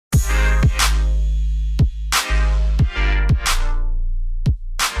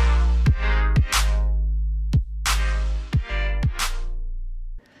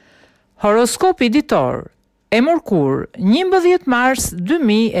Horoskopi Ditor, e Mërkurë, 11 mars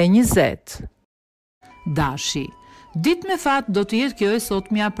 2020. Dashi. Ditë me fat do të jetë kjo e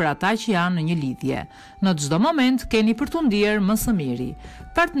sotmja për ata që janë në një lidhje. Në çdo moment keni për t'u ndier më së miri.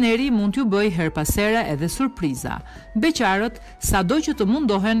 Partneri mund t'ju bëjë her pas here edhe surpriza. Beqarët, sado që të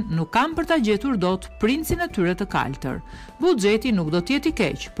mundohen, nuk kanë për ta gjetur dot princin e tyre të kaltër. Buxheti nuk do të jetë i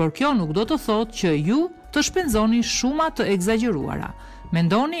keq, por kjo nuk do të thotë që ju të shpenzoni shuma të egzageruara.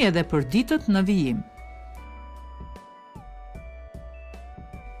 Mendoni edhe për ditët në vijim.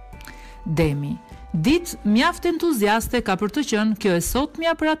 Demi. Ditë mjaft entuziaste ka për të qenë kjo e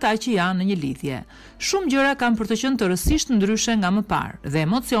sotmja për ata që janë në një lidhje. Shumë gjëra kanë për të qenë të rësisht ndryshe nga më parë dhe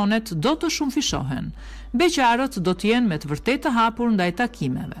emocionet do të shumëfishohen. Beqarët do të jenë me të vërtetë të hapur ndaj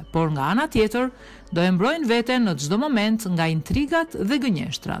takimeve, por nga ana tjetër do e mbrojnë veten në çdo moment nga intrigat dhe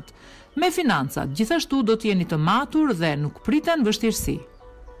gënjeshtrat. Me financat, gjithashtu do të jeni të matur dhe nuk priten vështirësi.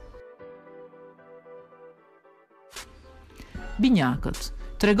 Binjakët.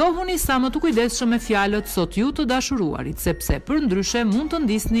 Tregohuni sa më të kujdesshëm me fjalët sot ju të dashuruarit, sepse përndryshe mund të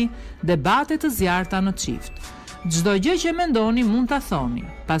ndisni debate të zjarrta në çift. Çdo gjë që mendoni mund ta thoni,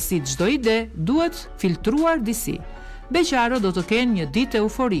 pasi çdo ide duhet filtruar disi. Beqarët do të kenë një ditë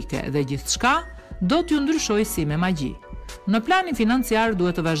euforike dhe gjithçka do t'ju ndryshojë si me magji. Në planin financiar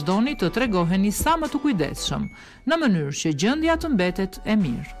duhet të vazhdoni të tregoheni sa më të kujdesshëm, në mënyrë që gjendja të mbetet e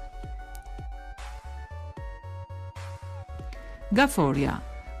mirë. Gaforja.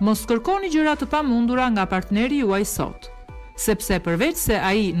 Mos kërkoni gjëra të pamundura nga partneri juaj sot, sepse përveç se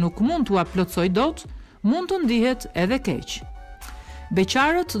ai nuk mund t'ua plotësoj dot, mund të ndihet edhe keq.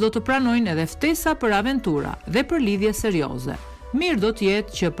 Beqarët do të pranojnë edhe ftesa për aventura dhe për lidhje serioze. Mirë do të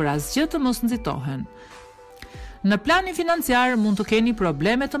jetë që për asgjë të mos nxitohen. Në planin financiar mund të keni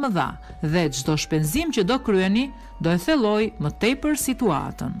probleme të mëdha dhe çdo shpenzim që do kryeni do e thellojë më tepër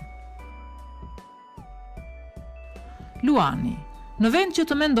situatën. Luani. Në vend që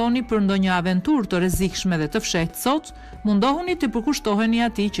të mendoni për ndonjë aventurë të rrezikshme dhe të fshehtë sot, mundohuni të përkushtoheni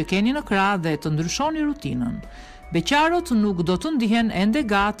atij që keni në krah dhe të ndryshoni rutinën. Beqarët nuk do të ndihen ende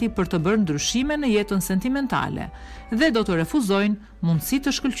gati për të bërë ndryshime në jetën sentimentale dhe do të refuzojnë mundësi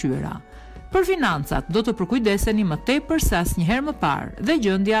të shkëlqyera. Për financat do të përkujdeseni më tepër se asnjëherë më parë dhe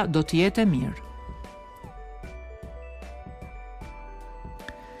gjendja do të jetë e mirë.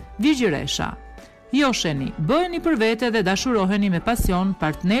 Vigjiresha. Josheni, bëheni për vete dhe dashuroheni me pasion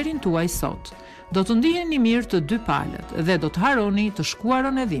partnerin tuaj sot. Do të ndiheni mirë të dy palët dhe do të harroni të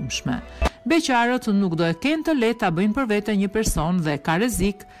shkuarën e dhimbshme. Beqarët nuk do e kenë të lehtë ta bëjnë për vete një person dhe ka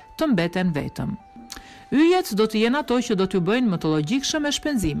rrezik të mbeten vetëm. Yjet do të jenë ato që do t'ju bëjnë më të logjikshëm me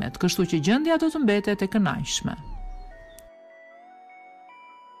shpenzimet, kështu që gjendja do të mbetet e kënaqshme.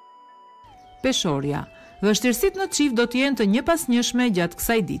 Peshorja. Vështirësitë në çift do të jenë të njëpasnjëshme gjatë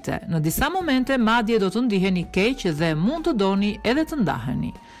kësaj dite. Në disa momente madje do të ndiheni keq dhe mund të doni edhe të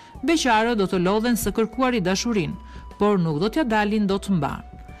ndaheni. Beqarët do të lodhen së kërkuari dashurinë, por nuk do t'ja dalin dot mbar.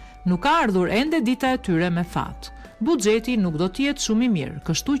 Nuk ka ardhur ende dita e tyre me fat. Buxheti nuk do të jetë shumë i mirë,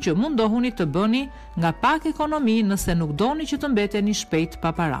 kështu që mundohuni të bëni nga pak ekonomi nëse nuk doni që të mbeteni shpejt pa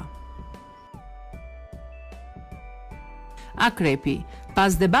para. Akrepi.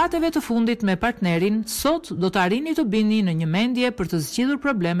 Pas debateve të fundit me partnerin, sot do të arrini të bini në një mendje për të zgjidhur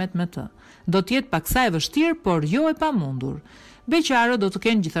problemet me të. Do të jetë paksa e vështirë, por jo e pamundur. Beqarët do të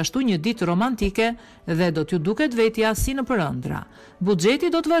kenë gjithashtu një ditë romantike dhe do t'ju duket vetja si në përëndra.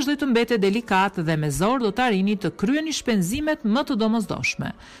 Buxheti do të vazhdojë të mbetet delikat dhe me zor do të arrini të kryeni shpenzimet më të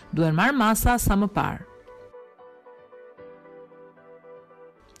domosdoshme. Duhen marrë masa sa më parë.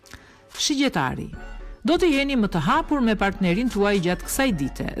 Shigjetari. Do të jeni më të hapur me partnerin tuaj gjatë kësaj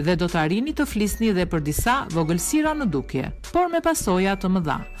dite dhe do të arrini të flisni dhe për disa vogëlsira në dukje, por me pasoja të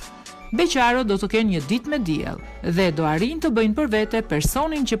mëdha. Beqarët do të kenë një ditë me diell dhe do arrin të bëjnë për vete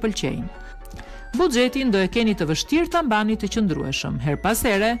personin që pëlqejnë. Buxhetin do e keni të vështirë ta mbani të qëndrueshëm. Her pas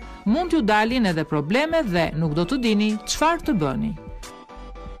here mund t'ju dalin edhe probleme dhe nuk do të dini çfarë të bëni.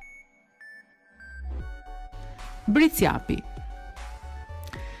 Bricjapi.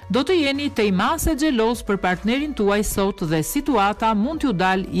 Do të jeni tejmas e xhelos për partnerin tuaj sot dhe situata mund t'ju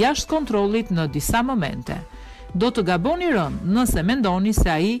dalë jashtë kontrollit në disa momente. Do të gaboni rënd nëse mendoni se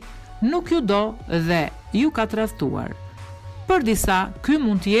ai nuk ju do dhe ju ka tradhtuar. Për disa, ky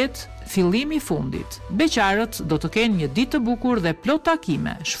mund të jetë fillimi i fundit. Beqarët do të kenë një ditë të bukur dhe plot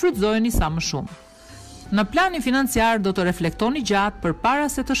takime. Shfrytëzojeni sa më shumë. Në planin financiar do të reflektoni gjatë përpara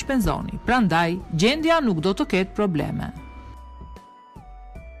se të shpenzoni. Prandaj, gjendja nuk do të ketë probleme.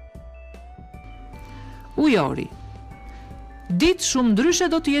 Ujori. Ditë shumë ndryshe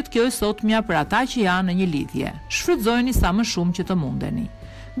do të jetë kjo e sotmja për ata që janë në një lidhje. Shfrytëzojeni sa më shumë që të mundeni.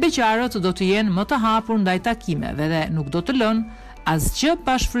 Beqarët do të jenë më të hapur ndaj takimeve dhe nuk do të lënë asgjë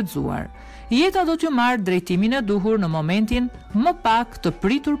pa shfrytzuar. Jeta do t'ju marrë drejtimin e duhur në momentin më pak të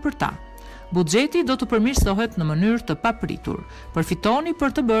pritur për ta. Buxheti do të përmirësohet në mënyrë të papritur. Përfitoni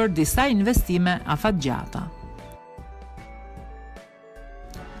për të bërë disa investime afatgjata.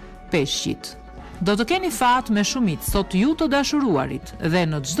 Peshqit. Do të keni fat me shumicë sot ju të dashuruarit dhe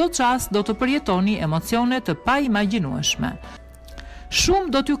në çdo çast do të përjetoni emocione të paimagjinueshme.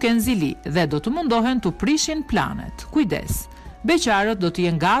 Shumë do t'ju kenë zili dhe do të mundohen t'u prishin planet. Kujdes. Beqarët do të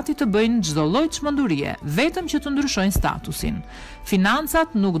jenë gati të bëjnë çdo lloj çmendurie, vetëm që të ndryshojnë statusin.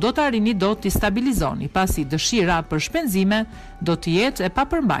 Financat nuk do të arrini dot t'i stabilizoni, pasi dëshira për shpenzime do të jetë e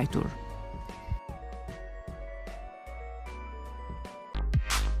papërmbajtur.